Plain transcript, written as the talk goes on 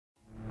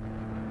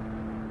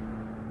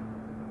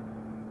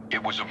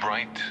It was a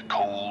bright,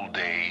 cold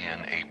day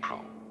in April,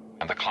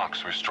 and the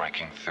clocks were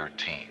striking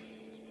 13.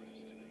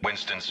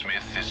 Winston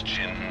Smith, his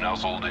chin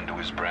nuzzled into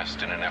his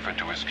breast in an effort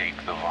to escape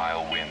the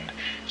vile wind,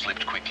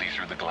 slipped quickly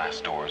through the glass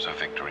doors of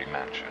Victory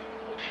Mansion,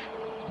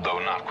 though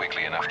not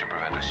quickly enough to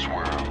prevent a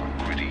swirl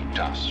of gritty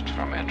dust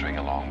from entering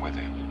along with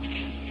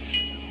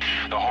him.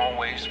 The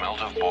hallway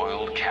smelt of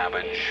boiled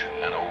cabbage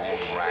and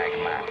old rag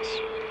mats.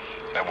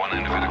 At one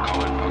end of it, a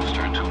colored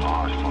poster, too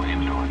large for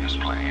indoor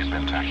display, had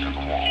been tacked to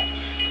the wall.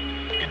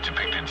 It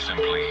depicted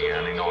simply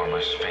an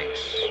enormous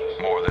face,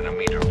 more than a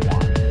meter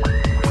wide.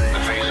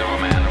 The face of a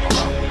man of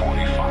about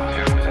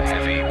 45, with a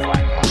heavy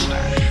black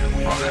mustache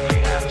and ruggedly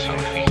handsome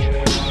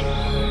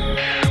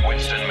features.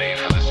 Winston made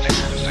for the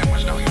stairs. There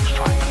was no use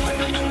trying to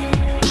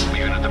lift.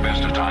 Even at the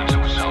best of times, it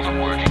was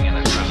seldom working, and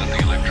at present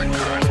the electric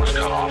current was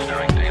cut off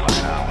during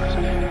daylight hours.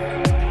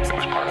 It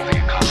was part of the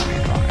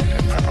economy drive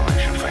in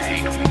preparation for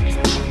hate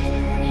week.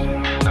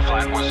 The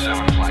flat was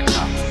 7 flights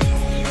up.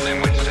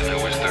 Then Winston,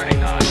 who was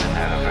 39 and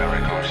had a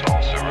varicose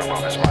ulcer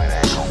above his right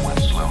ankle, went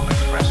slowly,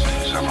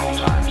 resting several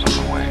times on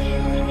the way.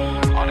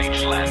 On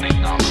each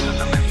landing opposite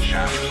the lift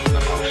shaft, the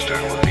poster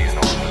with the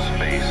enormous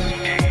face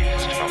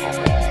gazed from the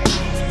wall.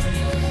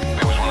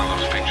 It was one of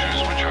those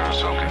pictures which are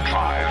so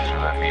contrived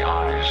that the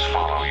eyes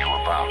follow you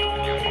about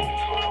when you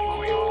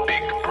move.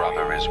 Big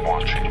Brother is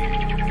watching.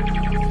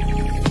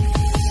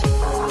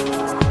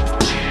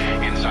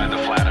 Inside the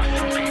flat, a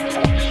fruity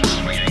voice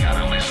was reading out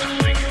a list of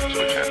figures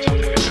which had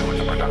something to do with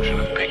the production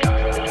of pig iron.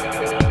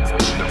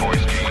 The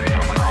voice came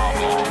from an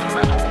oblong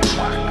metal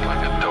plaque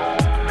like a dull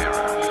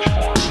mirror which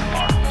formed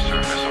part of the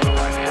surface of the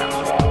right-hand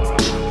wall.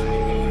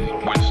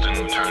 Winston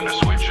turned a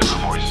switch and the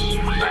voice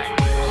sang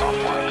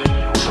somewhat,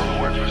 though the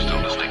words were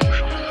still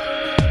distinguishable.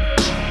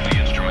 The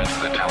instrument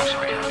the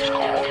telescreeners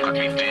called could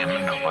be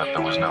dimmed, but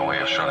there was no way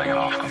of shutting it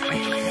off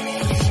completely.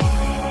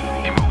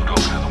 He moved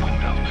over to the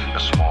window, a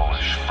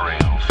smallish,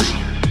 frail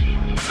figure.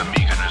 The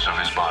meagerness of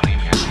his body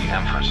merely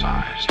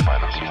emphasized by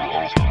the blue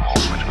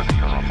overalls which were the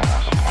uniform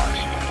of the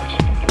party.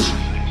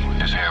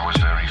 His hair was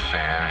very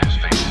fair, his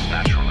face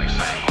naturally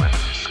sanguine,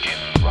 his skin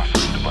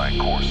roughened by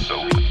coarse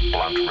soap,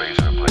 blunt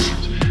razor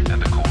blades,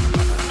 and the cold of the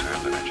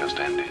winter that had just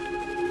ended.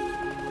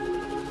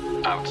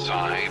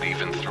 Outside,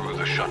 even through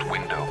the shut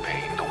window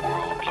pane, the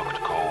world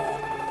looked cold.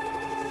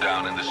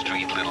 Down in the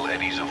street, little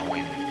eddies of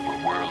wind were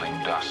whirling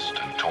dust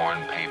and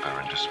torn paper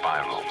into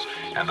spirals,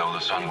 and though the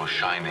sun was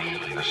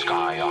shining, the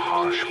sky a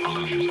harsh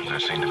blue, there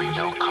seemed to be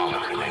no color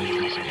in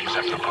anything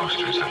except the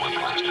posters that were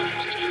plastered.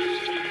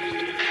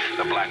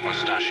 The black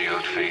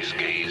mustachioed face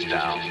gazed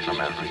down from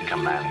every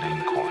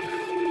commanding corner.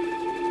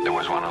 There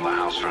was one on the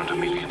house front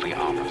immediately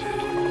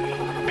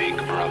opposite. Big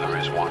Brother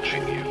is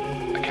watching you,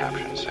 the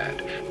caption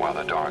said, while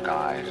the dark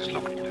eyes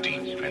looked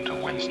deep into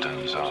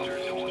Winston's own.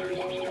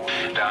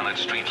 Down at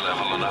street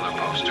level, another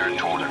poster,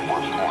 torn at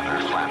one corner,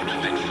 flapped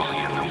fitfully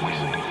in the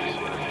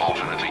wind,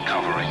 alternately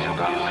covering and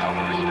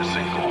uncovering the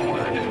single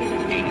word,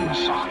 "in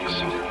socks."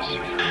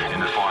 In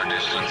the far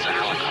distance, a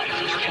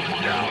helicopter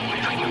came down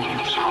between the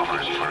roofs,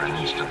 hovered for an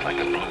instant like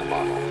a blue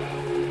bottle,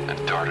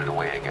 and darted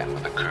away again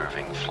with a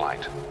curving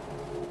flight.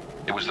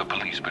 It was the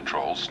police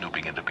patrol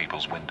snooping into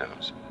people's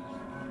windows.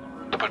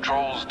 The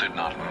patrols did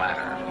not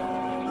matter.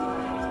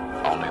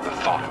 Only the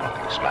thought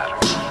police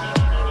mattered.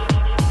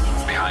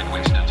 Behind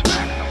Winston's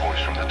back, the voice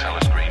from the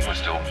telescreen was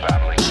still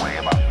babbling away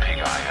about pig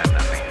iron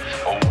and the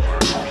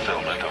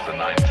over-fulfillment of the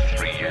 9th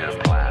three-year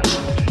plan.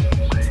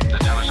 The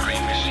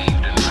telescreen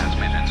received and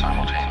transmitted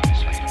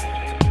simultaneously.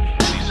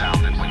 Any sound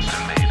that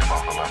Winston made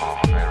above the level of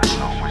a very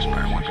low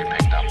whisper would be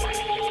picked up.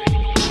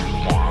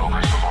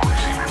 Moreover, so long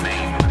as he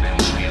remained within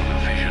the field of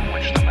vision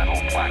which the metal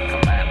plaque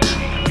commanded,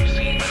 he could be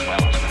seen as well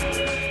as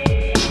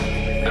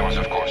heard. There was,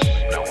 of course,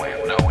 no way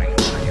of knowing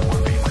whether you were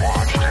being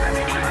watched at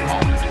any given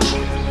moment.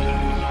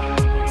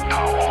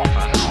 How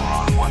often or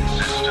on what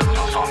system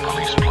the thought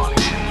police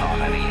plugged in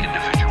on any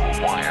individual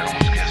wire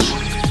was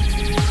guesswork.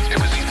 It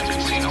was even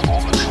conceivable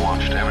that they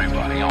watched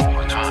everybody all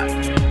the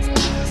time.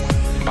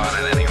 But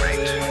at any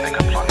rate, they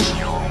could plug in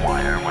your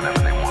wire whenever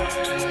they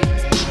wanted.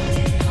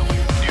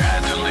 You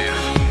had to live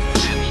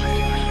thinly,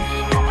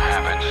 from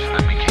habits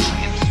that became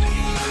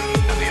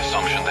instinct, and the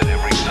assumption that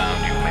every sound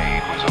you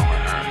made was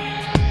overheard,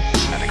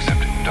 and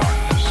except in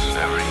darkness,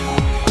 every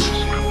move was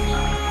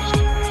scrutinized.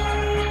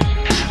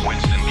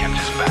 Winston kept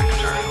his back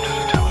turned to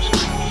the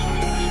telescreen.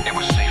 It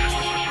was safer,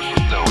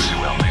 though as you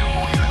well knew,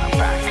 even a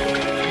back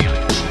could feel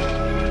it.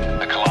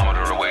 A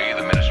kilometer away,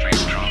 the Ministry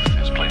of Truth,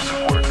 his place of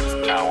work,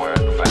 towered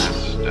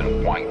vast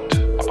and white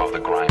above the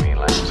grimy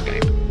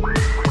landscape.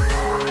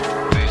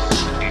 This,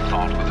 he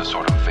thought with a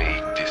sort of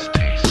vague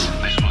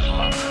distaste, this was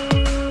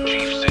London,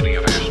 chief city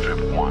of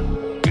Airstrip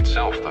 1,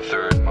 itself the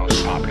third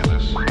most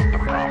populous of the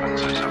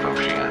provinces of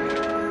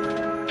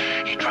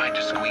Oceania. He tried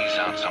to squeeze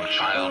out some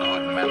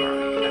childhood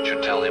memory that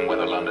should tell him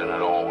whether London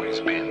had always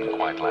been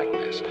quite like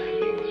this.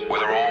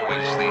 Whether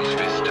always these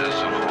vistas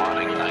of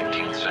rotting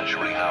 19th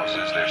century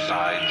houses, their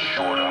sides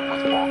shored up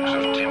with blocks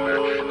of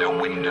timber, their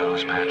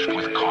windows patched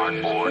with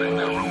cardboard, and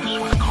their roofs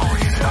with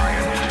corrugated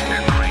iron,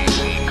 their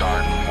crazy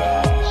garden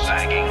walls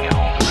sagging in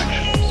all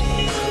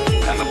directions.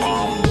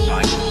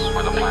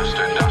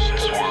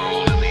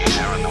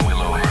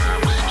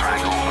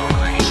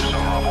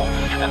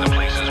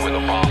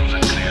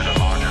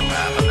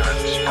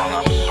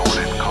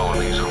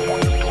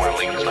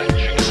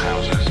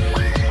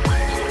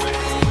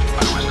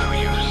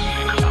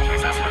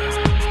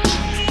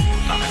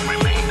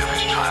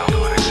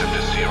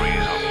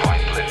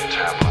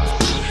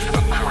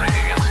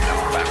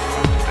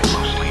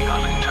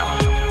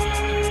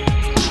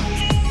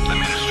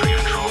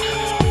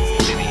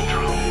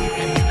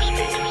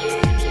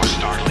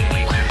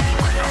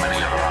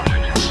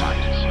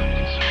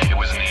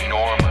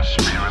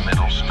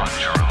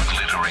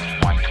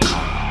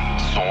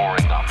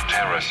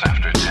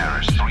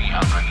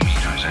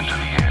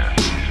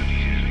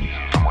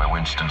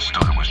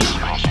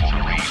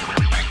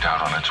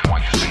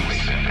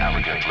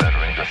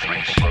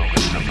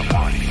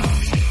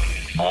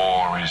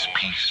 is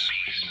peace.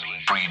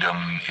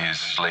 Freedom is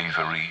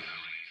slavery.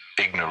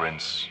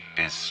 Ignorance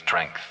is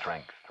strength.